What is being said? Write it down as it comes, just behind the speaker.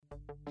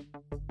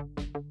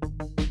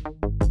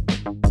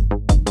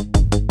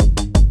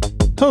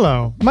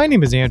Hello, my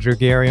name is Andrew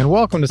Gary, and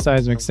welcome to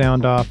Seismic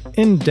Soundoff,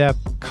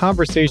 in-depth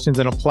conversations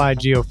in applied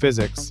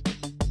geophysics.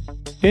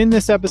 In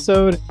this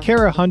episode,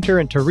 Kara Hunter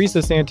and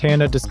Teresa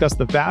Santana discuss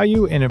the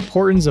value and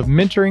importance of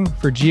mentoring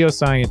for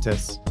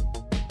geoscientists.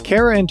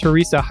 Kara and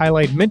Teresa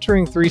highlight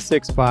Mentoring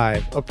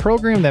 365, a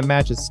program that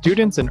matches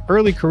students and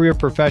early career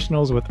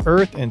professionals with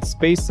Earth and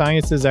space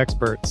sciences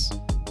experts.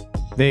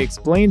 They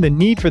explain the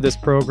need for this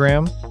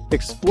program,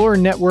 explore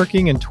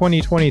networking in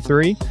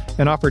 2023,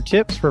 and offer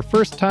tips for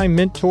first-time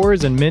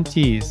mentors and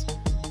mentees.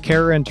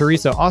 Kara and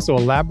Teresa also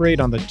elaborate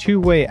on the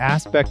two-way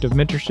aspect of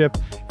mentorship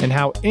and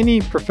how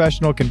any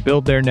professional can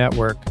build their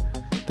network.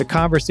 The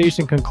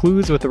conversation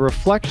concludes with a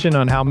reflection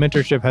on how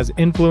mentorship has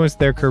influenced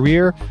their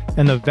career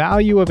and the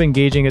value of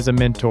engaging as a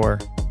mentor.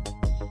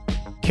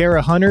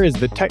 Kara Hunter is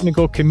the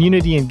Technical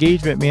Community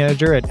Engagement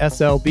Manager at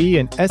SLB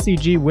and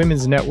SEG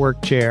Women's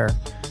Network Chair.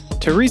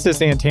 Teresa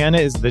Santana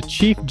is the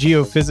Chief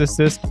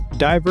Geophysicist,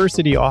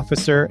 Diversity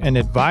Officer, and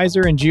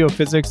Advisor in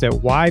Geophysics at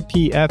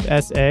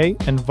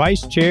YPFSA and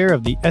Vice Chair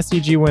of the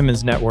SEG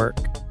Women's Network.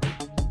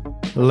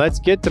 Let's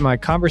get to my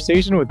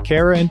conversation with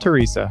Kara and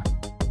Teresa.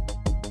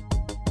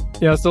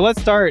 So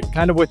let's start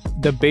kind of with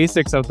the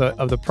basics of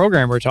the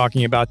program we're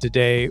talking about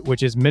today,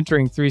 which is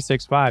Mentoring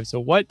 365. So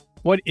what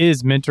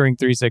is Mentoring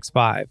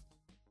 365?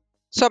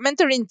 So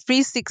Mentoring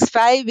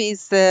 365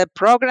 is a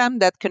program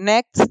that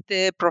connects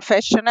the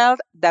professionals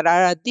that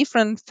are at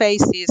different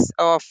phases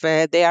of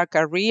their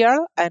career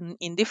and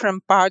in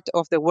different parts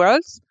of the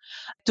world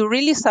to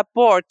really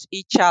support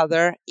each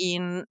other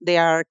in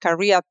their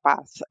career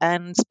path,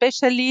 and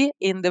especially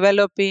in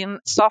developing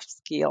soft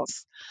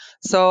skills.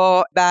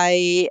 So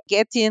by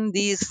getting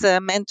these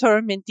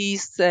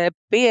mentor-mentees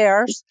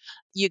pairs,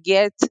 you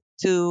get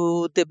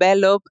to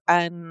develop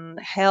and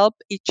help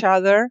each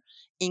other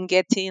in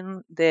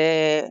getting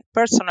the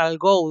personal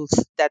goals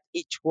that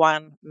each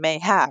one may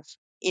have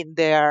in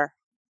their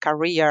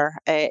career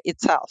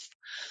itself.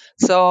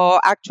 So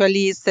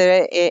actually it's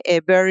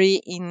a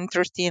very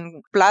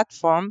interesting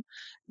platform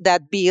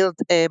that builds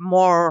a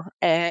more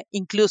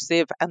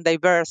inclusive and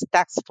diverse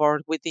task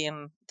force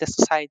within the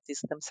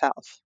societies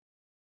themselves.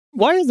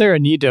 Why is there a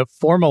need to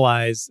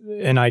formalize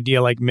an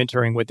idea like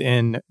mentoring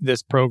within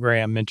this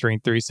program,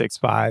 Mentoring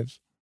 365?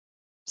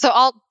 So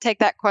I'll take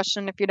that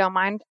question if you don't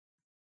mind.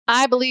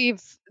 I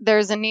believe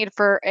there's a need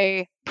for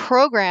a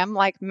program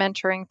like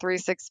Mentoring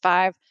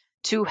 365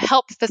 to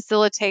help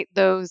facilitate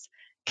those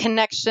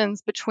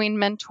connections between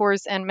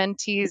mentors and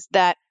mentees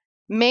that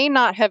may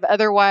not have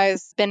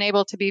otherwise been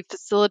able to be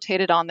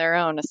facilitated on their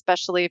own,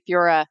 especially if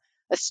you're a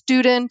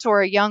student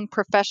or a young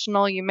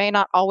professional. You may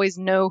not always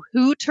know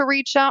who to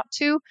reach out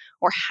to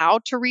or how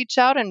to reach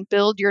out and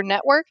build your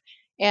network.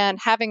 And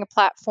having a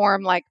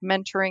platform like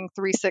Mentoring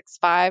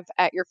 365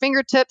 at your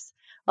fingertips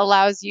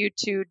allows you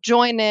to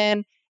join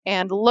in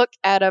and look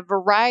at a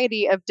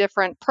variety of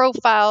different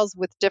profiles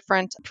with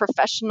different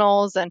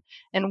professionals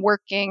and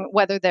working,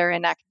 whether they're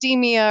in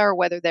academia or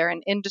whether they're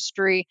in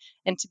industry,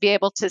 and to be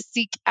able to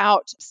seek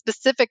out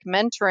specific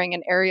mentoring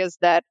in areas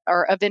that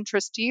are of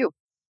interest to you.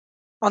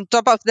 On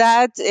top of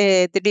that,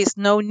 there is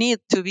no need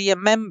to be a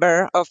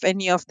member of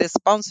any of the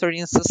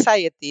sponsoring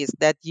societies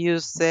that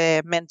use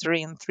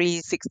Mentoring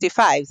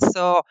 365.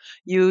 So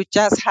you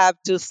just have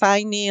to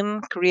sign in,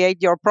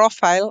 create your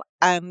profile,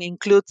 and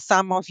include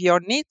some of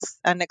your needs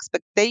and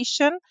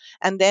expectation,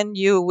 and then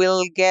you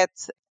will get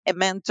a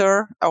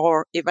mentor,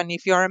 or even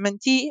if you're a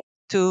mentee,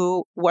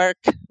 to work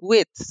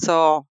with.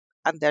 So,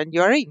 and then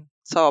you're in.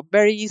 So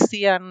very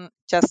easy and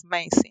just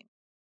amazing.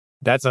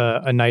 That's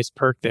a nice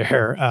perk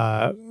there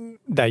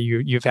that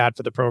you've had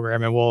for the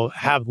program. And we'll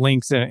have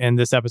links in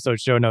this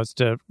episode's show notes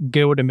to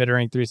go to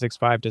Mentoring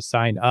 365 to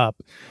sign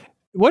up.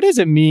 What does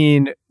it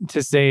mean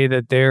to say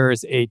that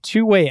there's a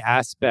two-way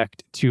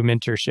aspect to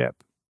mentorship?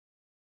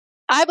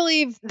 I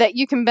believe that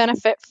you can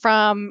benefit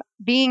from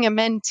being a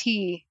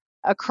mentee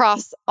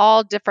across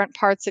all different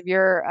parts of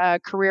your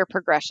career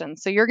progression.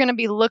 So you're going to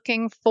be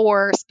looking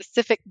for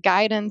specific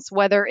guidance,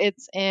 whether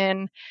it's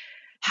in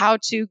how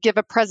to give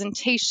a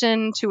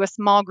presentation to a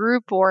small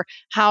group, or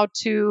how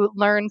to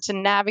learn to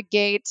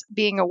navigate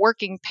being a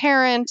working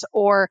parent,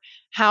 or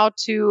how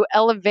to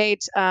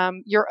elevate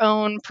your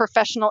own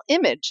professional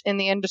image in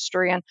the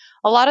industry. And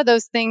a lot of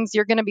those things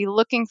you're going to be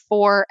looking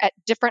for at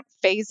different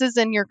phases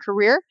in your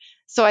career.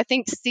 So I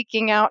think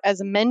seeking out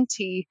as a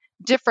mentee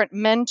different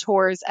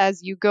mentors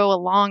as you go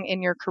along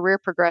in your career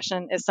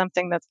progression is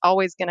something that's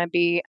always going to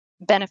be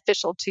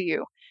beneficial to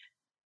you.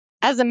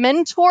 As a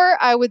mentor,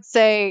 I would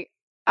say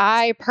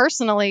I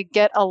personally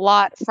get a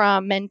lot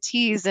from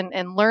mentees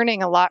and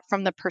learning a lot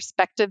from the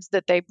perspectives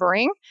that they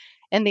bring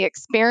and the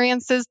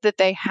experiences that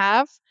they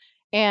have.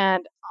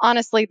 And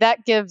honestly,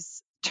 that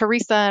gives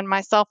Teresa and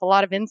myself a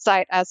lot of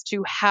insight as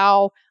to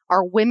how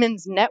our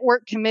Women's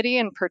Network Committee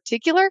in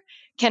particular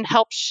can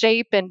help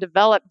shape and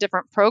develop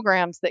different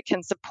programs that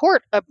can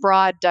support a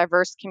broad,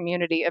 diverse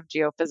community of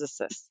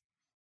geophysicists.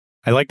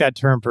 I like that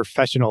term,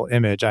 professional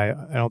image. I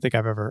don't think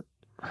I've ever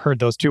heard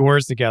those two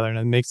words together, and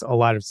it makes a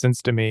lot of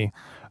sense to me.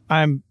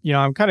 I'm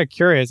kind of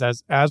curious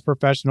as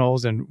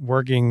professionals and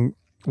working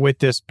with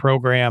this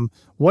program,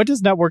 what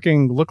does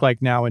networking look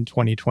like now in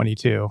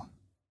 2022?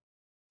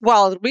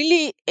 Well,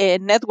 really,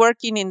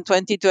 networking in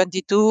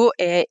 2022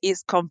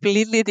 is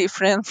completely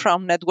different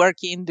from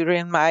networking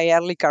during my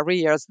early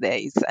careers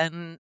days.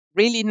 And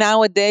really,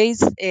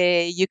 nowadays,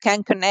 you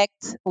can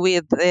connect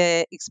with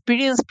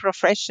experienced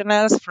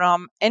professionals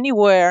from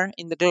anywhere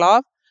in the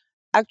globe,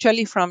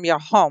 actually from your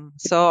home.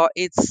 So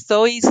it's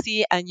so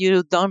easy, and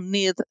you don't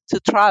need to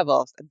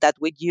travel that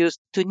we used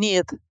to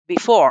need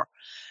before.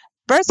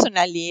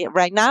 Personally,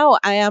 right now,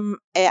 I am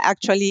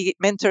actually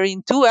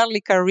mentoring two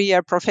early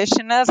career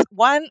professionals,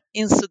 one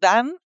in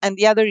Sudan and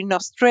the other in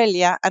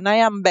Australia, and I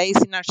am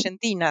based in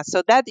Argentina.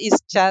 So that is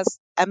just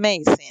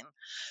amazing.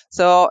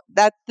 So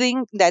that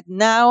thing that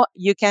now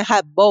you can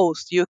have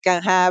both. You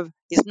can have,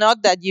 it's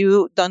not that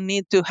you don't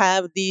need to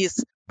have this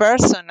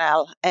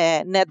personal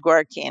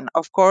networking.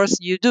 Of course,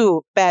 you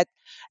do, but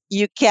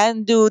you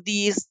can do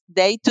this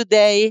day to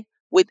day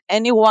with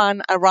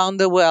anyone around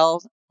the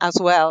world as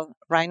well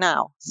right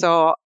now.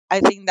 So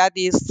I think that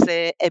is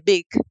a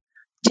big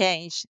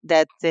change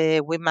that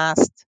we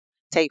must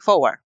take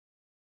forward.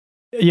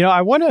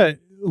 I want to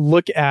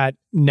look at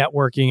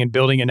networking and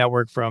building a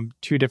network from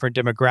two different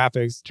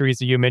demographics.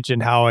 Teresa, you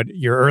mentioned how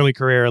your early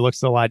career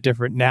looks a lot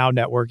different now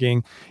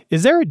networking.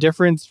 Is there a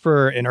difference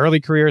for an early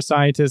career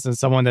scientist and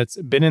someone that's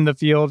been in the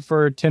field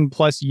for 10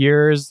 plus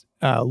years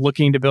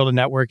looking to build a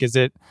network? Is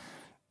it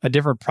a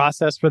different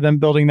process for them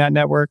building that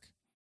network?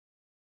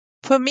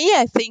 For me,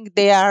 I think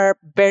they are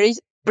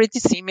pretty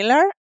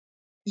similar.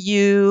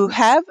 You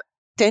have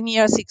 10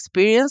 years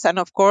experience, and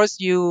of course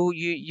you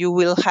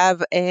will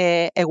have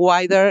a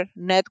wider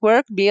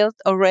network built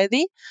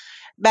already.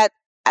 But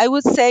I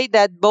would say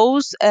that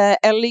both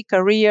early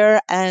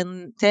career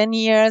and 10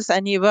 years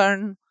and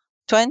even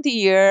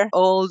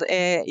 20-year-old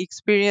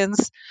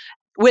experience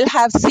will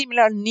have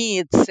similar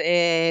needs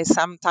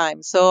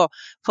sometimes. So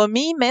for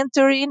me,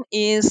 mentoring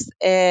is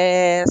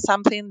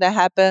something that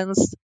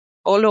happens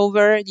all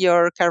over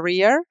your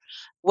career,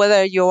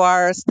 whether you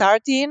are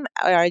starting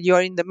or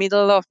you're in the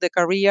middle of the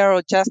career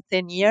or just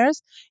 10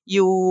 years,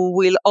 you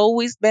will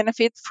always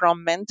benefit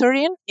from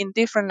mentoring in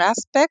different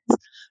aspects.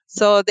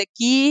 So the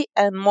key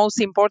and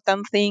most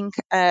important thing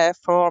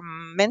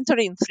from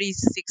mentoring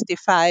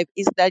 365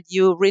 is that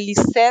you really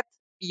set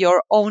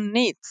your own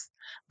needs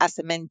as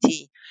a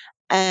mentee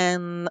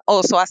and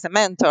also as a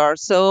mentor.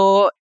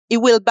 So it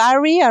will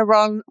vary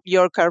around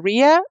your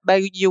career,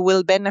 but you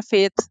will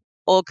benefit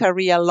all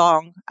career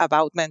long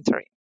about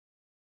mentoring.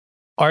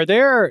 Are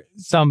there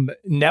some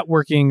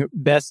networking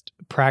best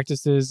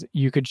practices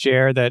you could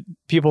share that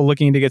people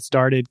looking to get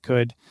started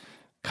could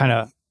kind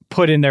of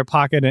put in their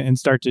pocket and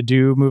start to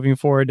do moving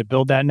forward to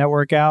build that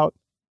network out?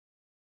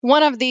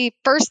 One of the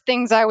first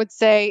things I would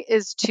say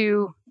is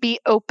to be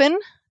open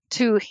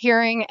to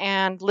hearing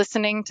and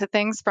listening to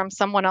things from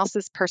someone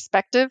else's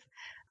perspective.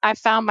 I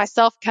found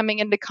myself coming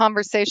into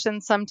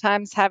conversations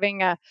sometimes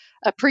having a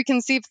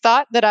preconceived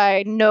thought that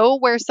I know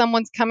where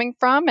someone's coming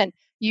from, and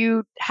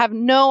you have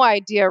no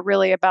idea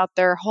really about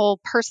their whole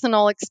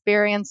personal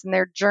experience and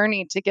their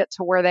journey to get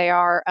to where they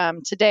are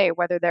today,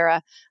 whether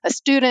they're a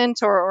student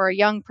or a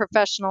young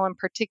professional in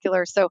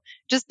particular. So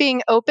just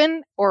being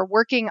open or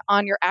working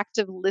on your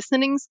active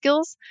listening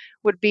skills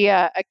would be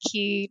a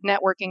key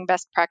networking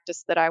best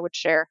practice that I would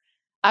share.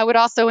 I would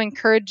also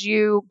encourage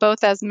you,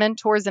 both as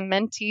mentors and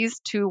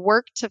mentees, to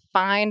work to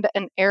find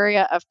an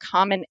area of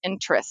common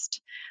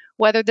interest,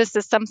 whether this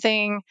is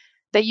something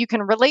that you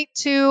can relate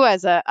to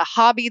as a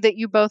hobby that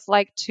you both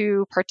like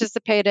to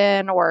participate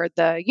in, or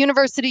the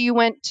university you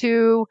went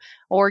to,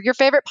 or your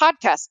favorite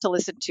podcast to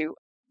listen to.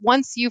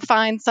 Once you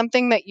find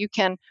something that you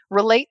can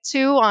relate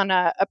to on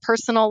a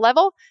personal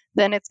level,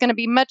 then it's going to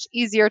be much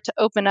easier to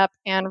open up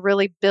and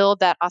really build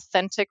that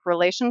authentic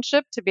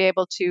relationship to be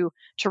able to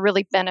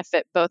really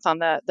benefit both on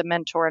the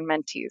mentor and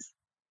mentees.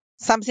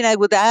 Something I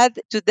would add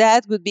to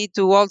that would be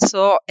to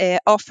also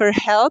offer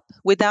help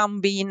without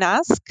being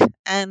asked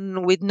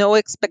and with no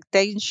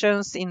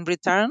expectations in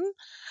return.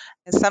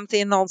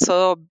 Something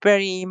also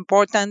very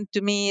important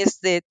to me is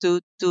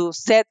to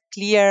set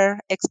clear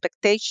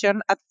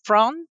expectation up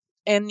front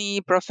any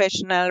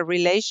professional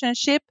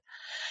relationship,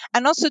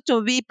 and also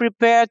to be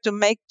prepared to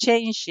make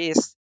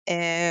changes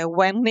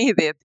when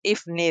needed,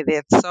 if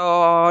needed.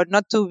 So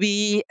not to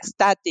be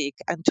static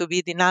and to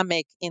be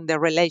dynamic in the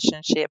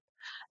relationship.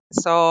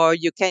 So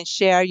you can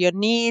share your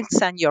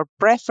needs and your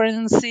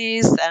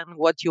preferences and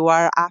what you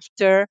are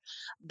after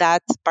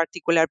that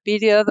particular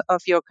period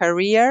of your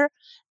career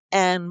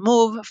and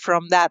move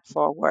from that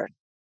forward.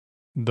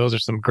 Those are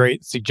some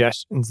great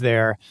suggestions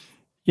there.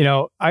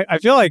 I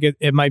feel like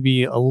it might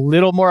be a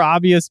little more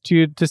obvious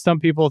to some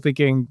people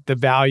thinking the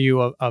value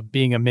of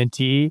being a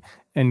mentee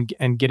and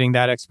getting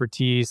that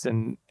expertise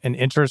and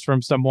interest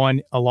from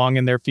someone along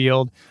in their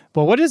field.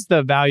 But what is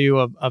the value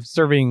of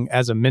serving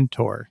as a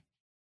mentor?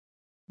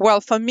 Well,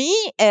 for me,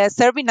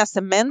 serving as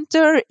a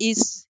mentor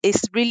is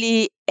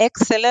really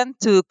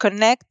excellent to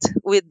connect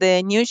with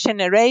the new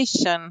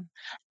generation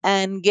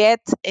and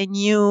get a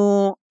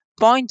new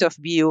point of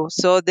view.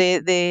 So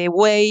the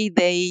way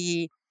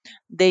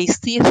they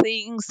see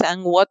things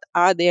and what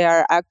are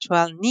their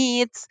actual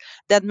needs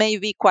that may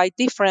be quite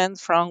different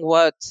from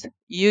what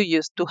you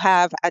used to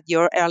have at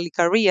your early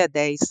career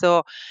days.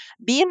 So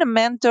being a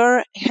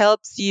mentor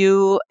helps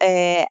you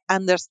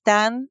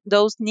understand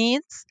those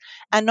needs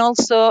and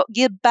also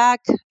give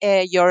back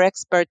your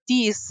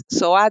expertise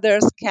so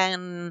others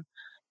can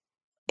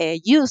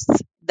use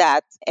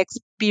that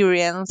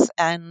experience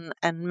and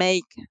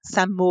make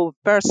some move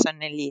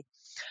personally.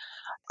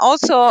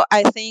 Also,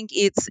 I think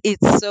it's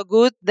so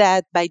good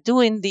that by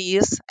doing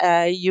this,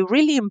 you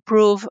really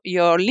improve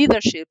your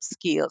leadership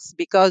skills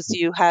because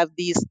you have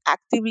this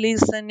active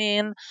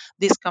listening,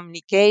 this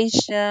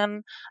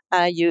communication.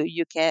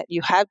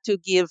 You have to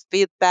give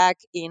feedback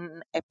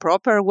in a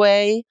proper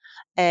way,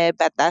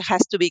 but that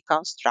has to be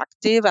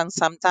constructive, and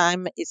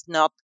sometimes it's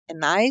not a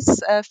nice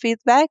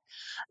feedback.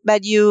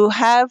 But you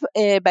have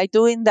by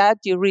doing that,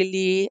 you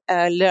really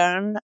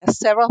learn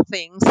several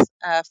things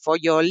for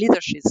your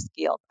leadership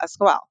skill as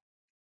well.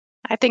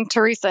 I think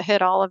Teresa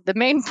hit all of the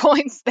main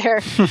points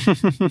there.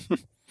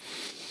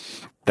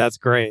 That's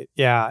great.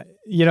 Yeah.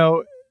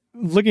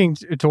 Looking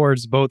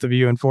towards both of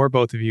you and for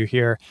both of you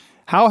here,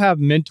 how have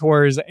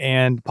mentors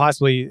and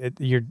possibly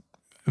your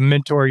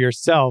mentor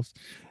yourself,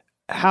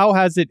 how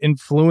has it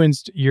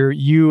influenced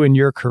you and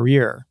your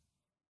career?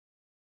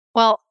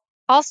 Well,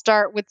 I'll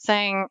start with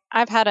saying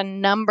I've had a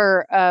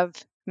number of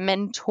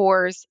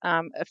mentors,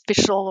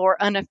 official or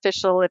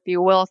unofficial, if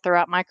you will,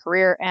 throughout my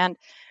career. And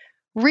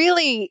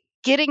really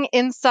getting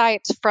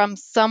insight from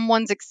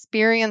someone's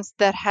experience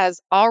that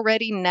has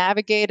already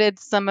navigated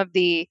some of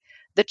the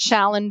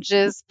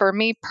challenges. For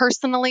me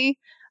personally,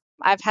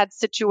 I've had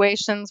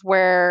situations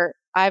where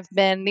I've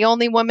been the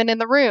only woman in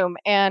the room,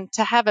 and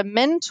to have a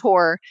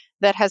mentor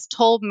that has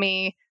told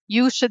me,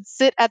 you should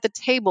sit at the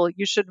table,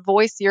 you should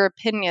voice your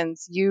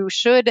opinions, you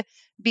should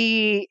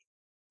be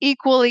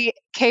equally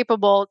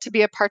capable to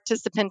be a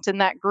participant in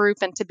that group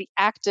and to be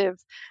active.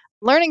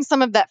 Learning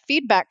some of that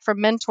feedback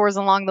from mentors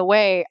along the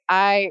way,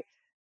 I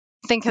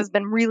think has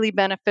been really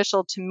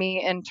beneficial to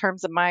me in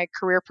terms of my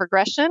career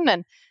progression,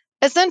 and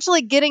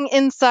essentially getting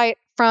insight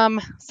from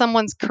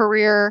someone's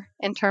career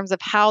in terms of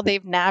how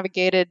they've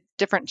navigated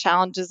different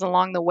challenges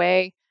along the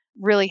way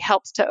really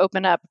helps to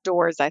open up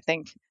doors, I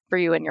think, for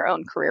you in your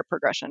own career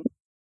progression.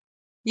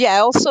 Yeah,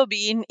 also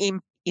being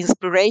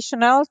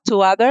inspirational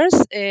to others,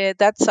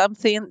 that's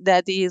something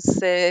that is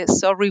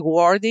so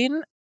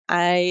rewarding.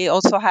 I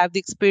also have the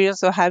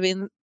experience of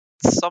having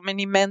so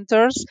many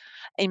mentors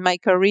in my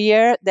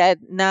career that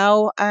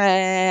now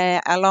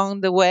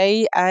along the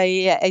way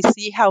I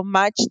see how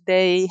much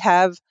they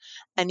have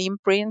an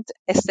imprint,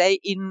 say,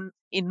 in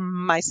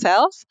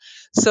myself.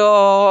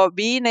 So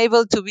being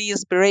able to be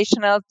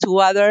inspirational to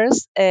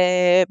others,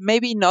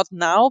 maybe not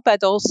now,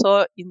 but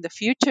also in the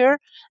future,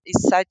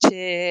 is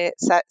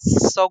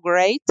so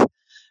great.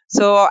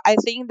 So I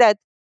think that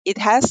it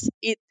has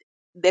it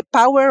the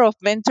power of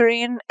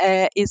mentoring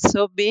is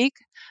so big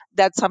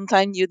that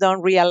sometimes you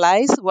don't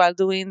realize while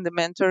doing the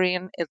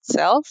mentoring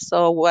itself.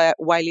 So while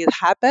it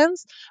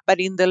happens, but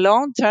in the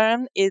long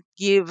term, it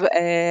gives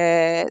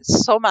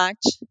so much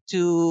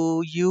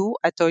to you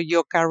and to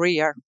your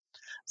career.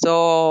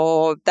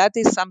 So that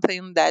is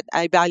something that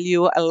I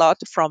value a lot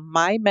from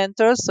my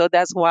mentors. So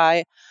that's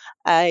why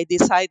I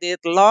decided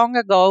long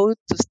ago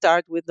to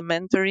start with the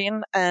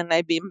mentoring, and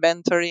I've been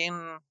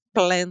mentoring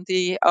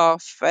plenty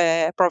of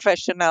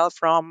professionals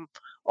from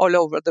all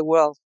over the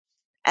world.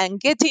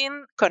 And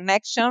getting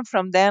connection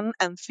from them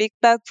and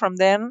feedback from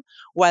them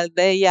while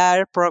they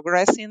are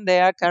progressing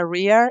their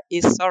career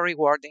is so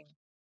rewarding.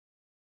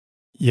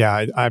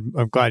 Yeah,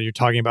 I'm glad you're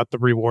talking about the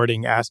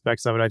rewarding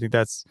aspects of it. I think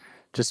that's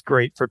just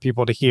great for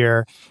people to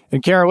hear.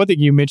 And Kara, one thing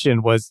you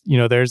mentioned was,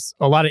 there's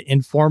a lot of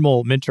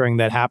informal mentoring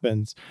that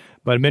happens,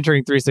 but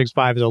Mentoring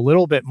 365 is a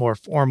little bit more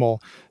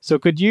formal. So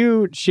could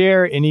you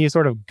share any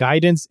sort of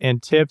guidance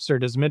and tips, or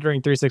does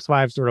Mentoring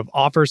 365 sort of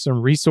offer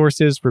some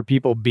resources for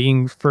people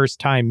being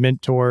first-time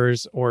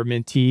mentors or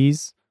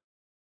mentees?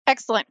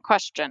 Excellent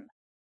question.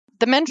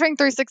 The Mentoring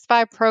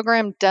 365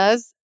 program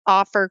does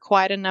offer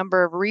quite a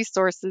number of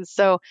resources.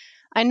 So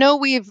I know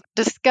we've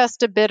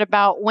discussed a bit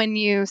about when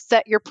you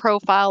set your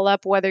profile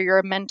up, whether you're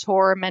a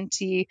mentor or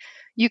mentee,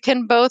 you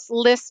can both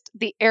list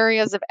the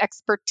areas of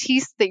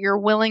expertise that you're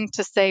willing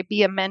to, say,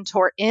 be a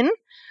mentor in.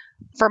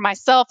 For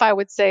myself, I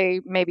would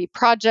say maybe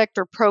project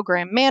or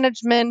program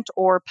management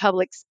or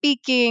public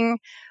speaking.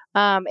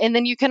 And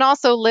then you can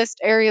also list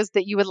areas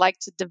that you would like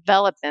to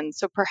develop in.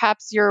 So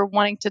perhaps you're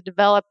wanting to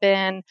develop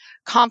in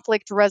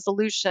conflict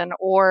resolution,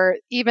 or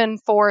even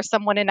for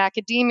someone in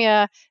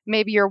academia,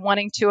 maybe you're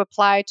wanting to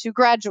apply to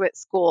graduate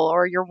school,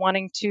 or you're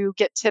wanting to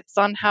get tips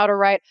on how to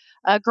write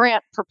a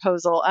grant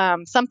proposal,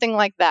 something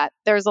like that.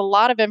 There's a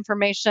lot of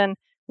information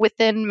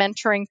within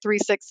Mentoring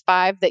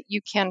 365 that you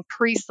can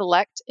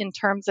pre-select in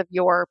terms of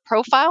your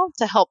profile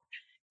to help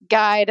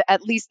guide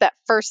at least that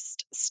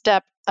first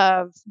step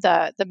of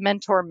the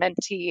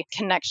mentor-mentee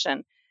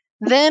connection.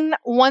 Then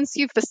once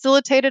you've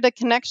facilitated a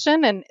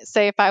connection, and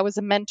say if I was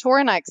a mentor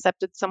and I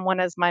accepted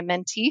someone as my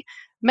mentee,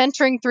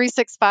 Mentoring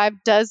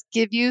 365 does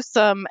give you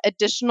some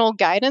additional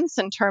guidance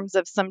in terms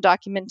of some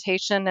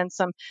documentation and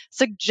some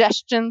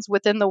suggestions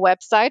within the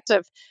website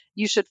of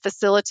you should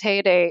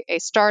facilitate a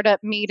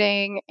startup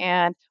meeting.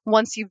 And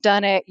once you've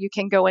done it, you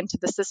can go into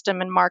the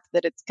system and mark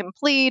that it's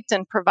complete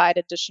and provide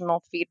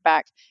additional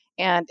feedback.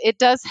 And it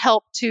does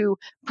help to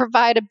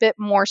provide a bit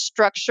more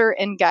structure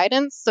and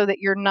guidance so that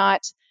you're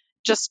not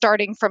just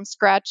starting from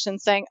scratch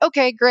and saying,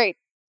 okay, great,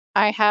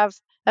 I have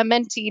a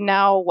mentee,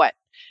 now what?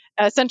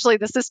 Essentially,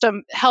 the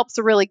system helps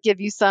to really give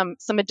you some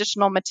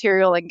additional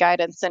material and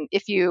guidance. And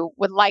if you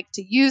would like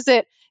to use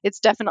it, it's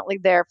definitely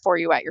there for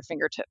you at your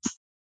fingertips.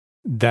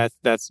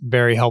 That's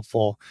very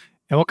helpful.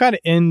 And we'll kind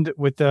of end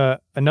with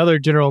another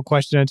general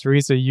question. And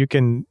Teresa, you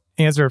can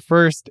answer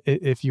first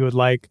if you would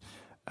like.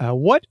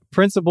 What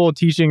principle,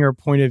 teaching, or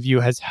point of view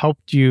has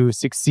helped you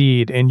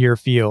succeed in your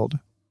field?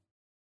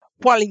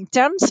 Well, in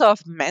terms of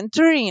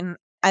mentoring,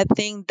 I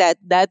think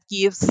that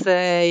gives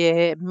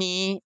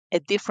me a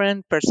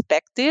different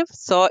perspective.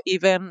 So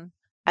even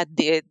at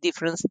the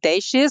different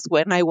stages,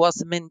 when I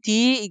was a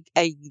mentee,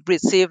 I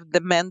received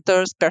the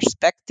mentor's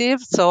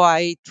perspective. So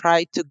I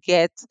try to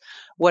get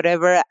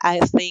whatever I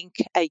think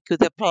I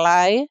could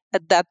apply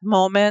at that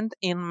moment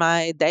in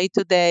my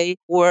day-to-day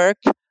work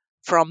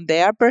from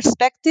their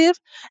perspective.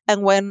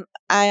 And when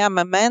I am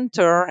a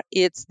mentor,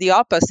 it's the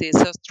opposite.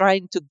 So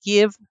trying to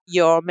give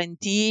your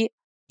mentee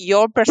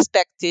your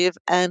perspective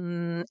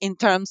and in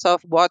terms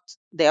of what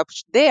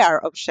their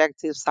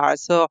objectives are.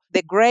 So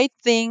the great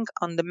thing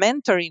on the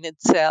mentoring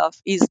itself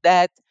is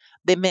that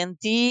the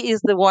mentee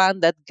is the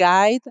one that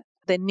guides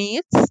the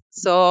needs.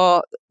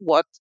 So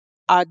what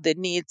are the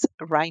needs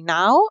right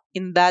now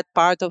in that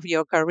part of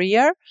your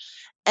career?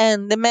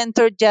 And the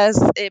mentor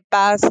just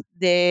pass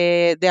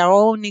their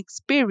own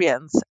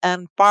experience.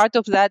 And part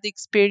of that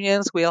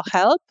experience will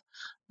help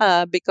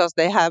because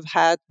they have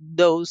had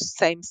those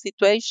same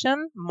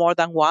situation more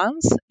than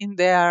once in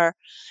their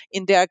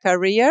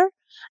career,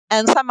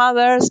 and some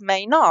others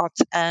may not,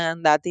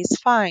 and that is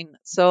fine.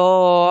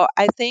 So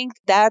I think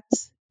that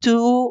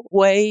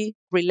two-way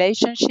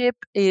relationship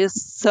is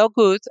so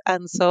good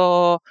and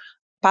so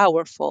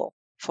powerful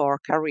for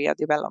career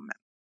development.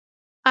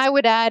 I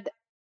would add,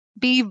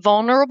 be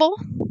vulnerable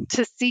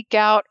to seek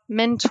out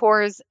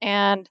mentors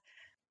and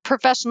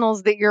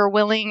professionals that you're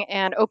willing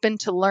and open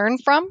to learn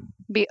from.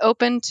 Be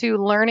open to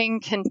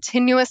learning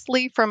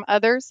continuously from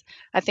others.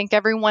 I think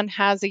everyone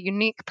has a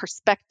unique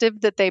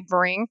perspective that they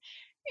bring,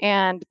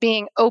 and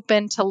being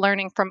open to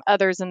learning from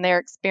others and their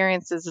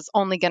experiences is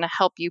only going to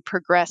help you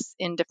progress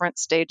in different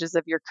stages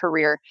of your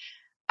career.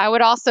 I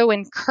would also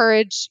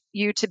encourage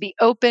you to be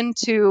open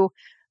to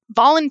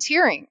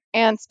volunteering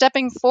and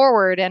stepping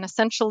forward, and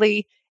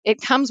essentially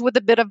it comes with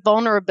a bit of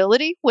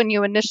vulnerability when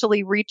you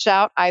initially reach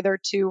out either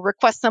to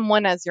request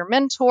someone as your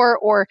mentor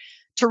or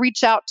to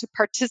reach out to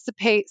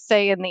participate,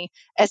 say, in the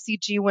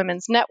SEG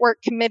Women's Network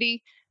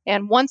Committee.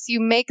 And once you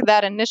make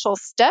that initial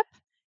step,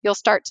 you'll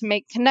start to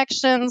make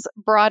connections,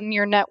 broaden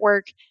your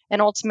network,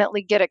 and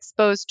ultimately get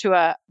exposed to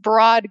a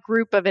broad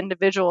group of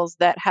individuals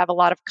that have a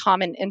lot of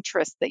common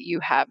interests that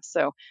you have.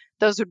 So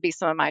those would be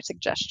some of my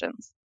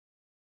suggestions.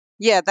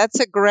 Yeah, that's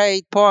a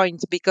great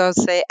point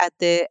because at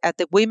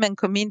the women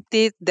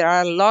community, there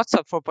are lots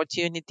of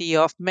opportunity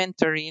of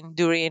mentoring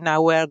during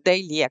our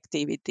daily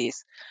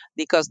activities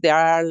because there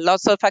are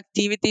lots of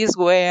activities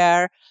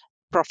where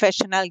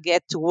professionals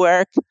get to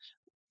work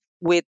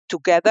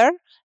together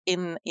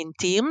in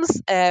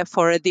teams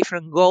for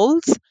different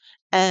goals.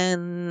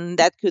 And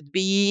that could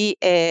be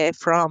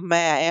from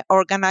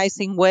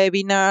organizing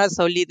webinars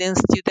or leading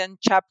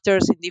student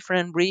chapters in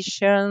different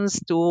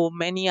regions to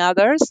many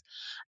others.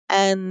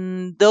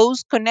 And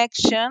those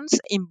connections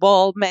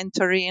involve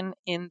mentoring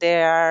in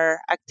their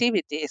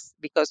activities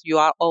because you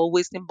are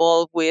always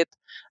involved with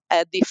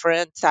a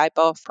different type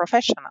of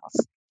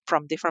professionals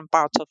from different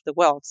parts of the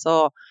world.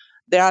 So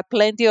there are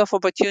plenty of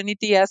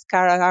opportunity, as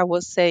Cara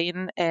was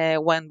saying,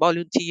 when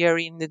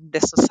volunteering in the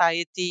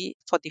society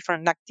for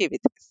different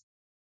activities.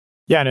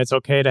 Yeah, and it's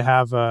okay to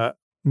have a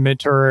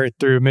mentor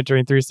through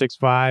Mentoring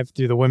 365,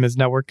 through the Women's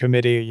Network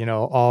Committee. You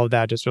know, all of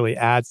that just really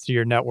adds to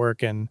your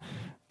network and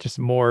just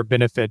more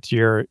benefit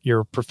to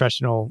your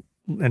professional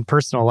and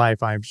personal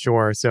life, I'm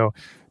sure. So,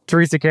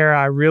 Teresa, Cara,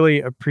 I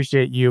really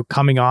appreciate you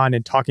coming on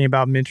and talking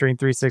about Mentoring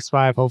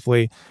 365.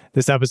 Hopefully,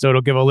 this episode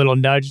will give a little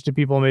nudge to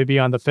people maybe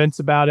on the fence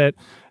about it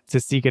to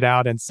seek it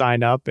out and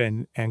sign up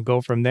and go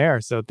from there.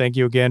 So, thank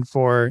you again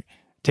for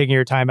taking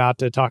your time out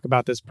to talk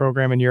about this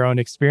program and your own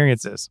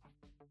experiences.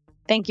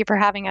 Thank you for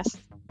having us.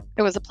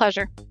 It was a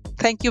pleasure.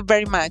 Thank you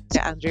very much,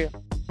 Andrew.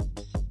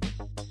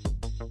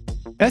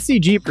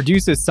 SEG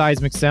produces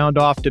Seismic Sound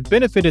Off to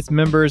benefit its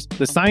members,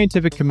 the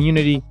scientific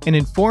community, and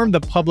inform the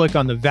public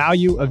on the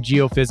value of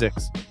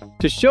geophysics.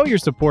 To show your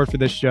support for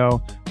this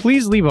show,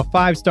 please leave a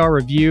 5-star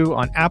review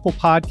on Apple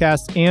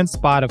Podcasts and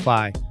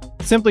Spotify.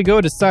 Simply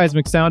go to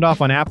Seismic Sound Off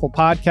on Apple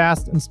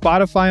Podcasts and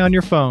Spotify on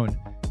your phone.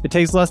 It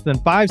takes less than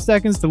 5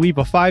 seconds to leave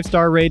a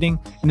 5-star rating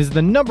and is the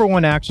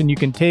 #1 action you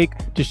can take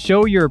to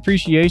show your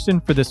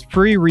appreciation for this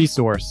free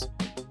resource.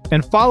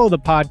 And follow the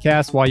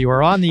podcast while you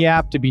are on the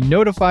app to be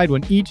notified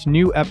when each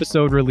new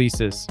episode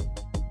releases.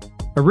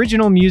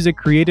 Original music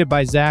created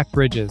by Zach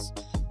Bridges.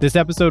 This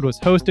episode was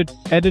hosted,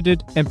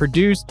 edited, and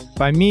produced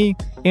by me,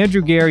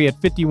 Andrew Gary at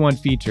 51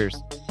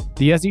 Features.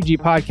 The SEG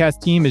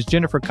podcast team is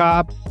Jennifer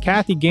Cobb,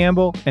 Kathy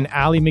Gamble, and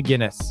Allie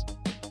McGinnis.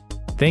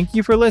 Thank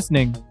you for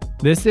listening.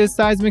 This is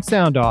Seismic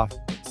Sound Off,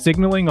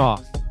 signaling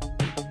off.